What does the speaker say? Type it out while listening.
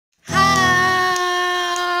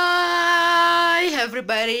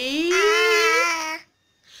everybody.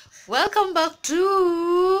 Welcome back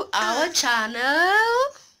to our channel.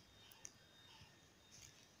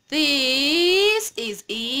 This is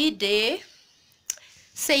Ide.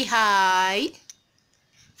 Say hi.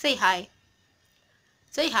 Say hi.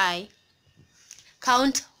 Say hi.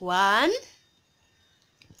 Count 1.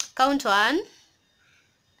 Count 1,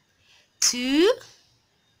 2,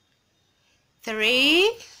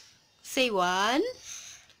 3. Say 1,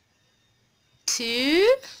 2,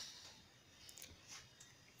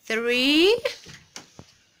 3,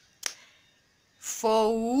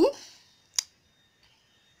 4,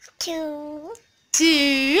 2,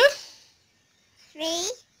 2,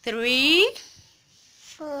 3, 3,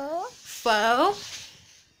 4, 4,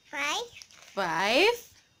 5, 5,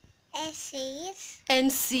 and 6,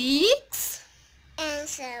 and 6, and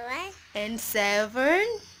 7, and 7,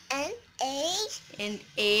 and 8, and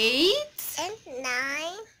 8, and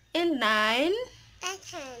 9, and 9, and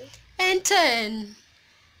 10, and 10.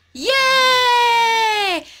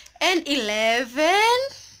 Yay! And 11,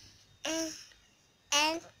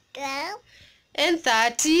 and 12, and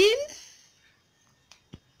 13,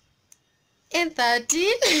 and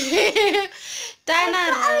 13. Turn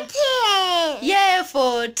around. 14, Yeah,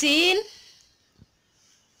 14,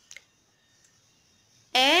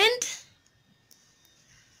 and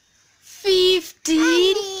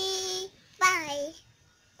 15. 5.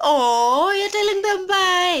 Oh, you're telling them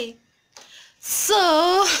bye.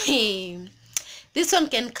 So this one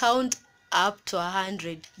can count up to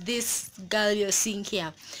 100. This girl you're seeing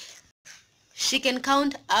here, she can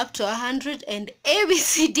count up to 100 and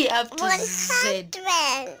ABCD up to Z.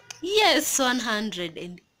 100. Yes, 100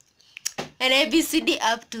 and ABCD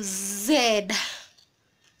up to Z.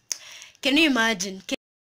 Can you imagine?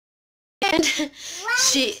 And 1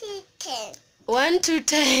 she to 10. 1 to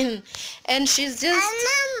 10, and she's just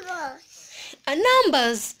A number.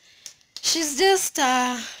 numbers. She's just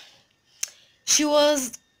she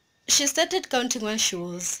started counting when she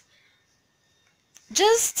was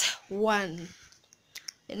just 1,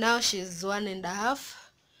 and now she's 1.5,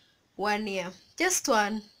 1 year. Just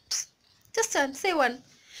one. Say one.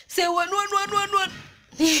 Say one. 1,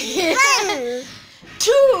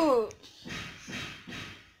 2,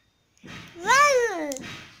 1,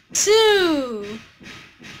 2.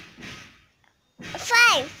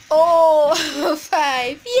 5, Oh,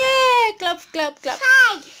 5. Yeah, clap, clap, clap.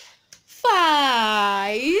 5,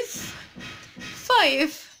 5.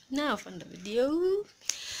 5. Now from the video.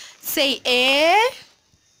 Say A.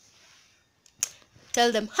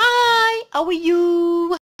 Tell them hi. How are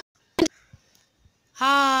you?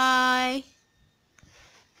 Hi.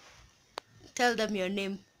 Tell them your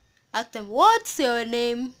name. Ask them, what's your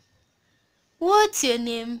name? What's your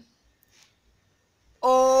name?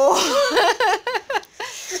 Oh.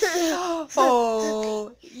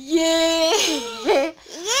 Oh. Yeah. Yay!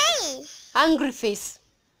 Angry face.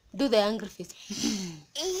 Do the angry face.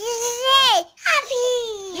 Yay!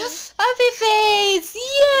 Happy! Happy face. Yay!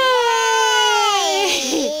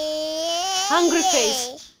 Hungry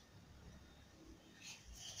face.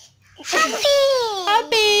 Happy!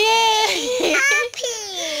 Happy. Yay!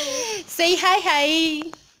 Happy! Say hi.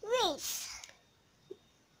 Wait.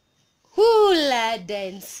 Hula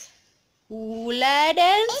dance. Hula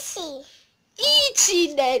dance. Easy.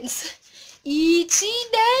 Ichi dance. Ichi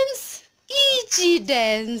dance. Ichi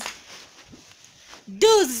dance.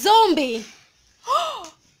 Do zombie.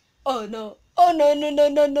 Oh no. Oh no.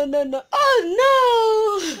 Oh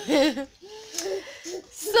no.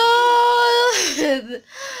 So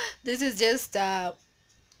this is just a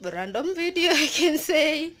random video, I can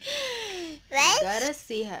say. Right? You gotta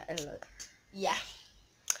see her a lot. Yeah.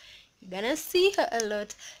 You're gonna see her a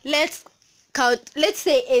lot. Let's count. Let's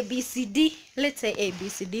say ABCD. Let's say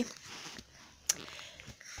ABCD.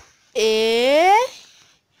 A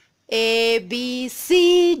B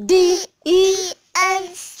C D E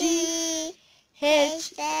F G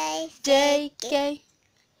H J K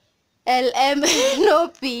L M N O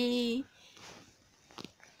P.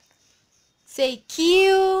 Say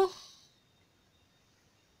Q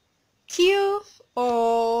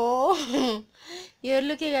O. You're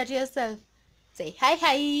looking at yourself. Say hi.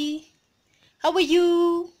 How are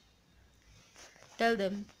you? Tell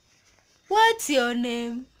them, what's your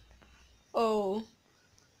name? Oh.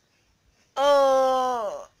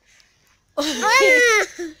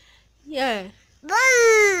 Yeah.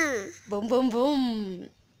 Boom! Boom.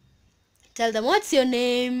 Tell them, what's your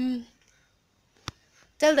name?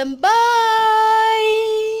 Tell them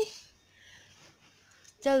bye.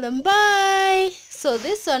 Tell them bye. So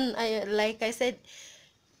this one, like I said,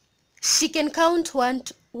 she can count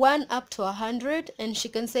one up to 100, and she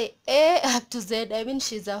can say A up to Z. I mean,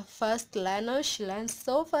 she's a fast learner. She learns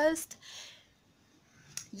so fast.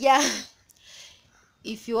 Yeah.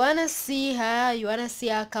 If you wanna see her, you wanna see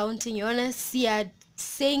her counting, you wanna see her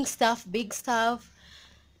saying stuff, big stuff,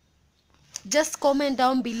 just comment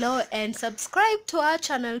down below and subscribe to our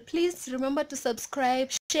channel. Please remember to subscribe,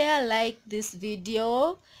 share, like this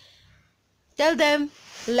video. Tell them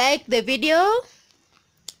like the video.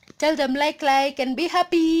 Tell them like and be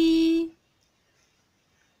happy.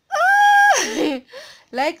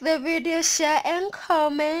 Like the video, share and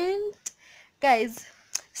comment. Guys,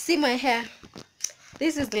 see my hair.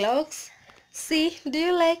 This is locks. See, do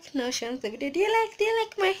you like? No, she wants the video. Do you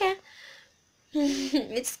like my hair?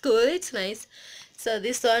 It's cool, it's nice. So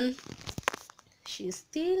this one, she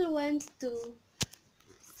still wants to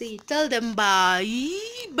see. Tell them bye.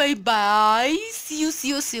 Bye. See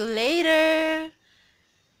you later.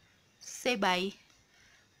 Say bye.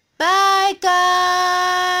 Bye,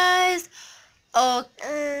 guys.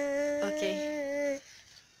 Okay.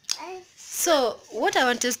 So what I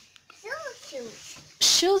want to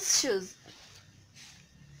shoes.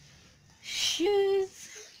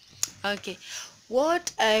 Okay,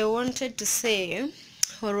 what I wanted to say,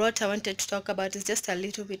 or what I wanted to talk about, is just a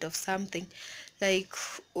little bit of something like,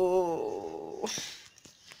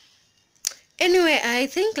 anyway, I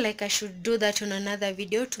think like I should do that on another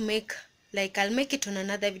video to make, like, I'll make it on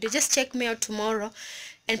another video. Just check me out tomorrow,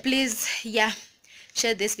 and please, yeah,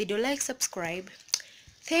 share this video, like, subscribe.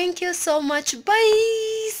 Thank you so much.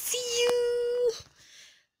 Bye. See you.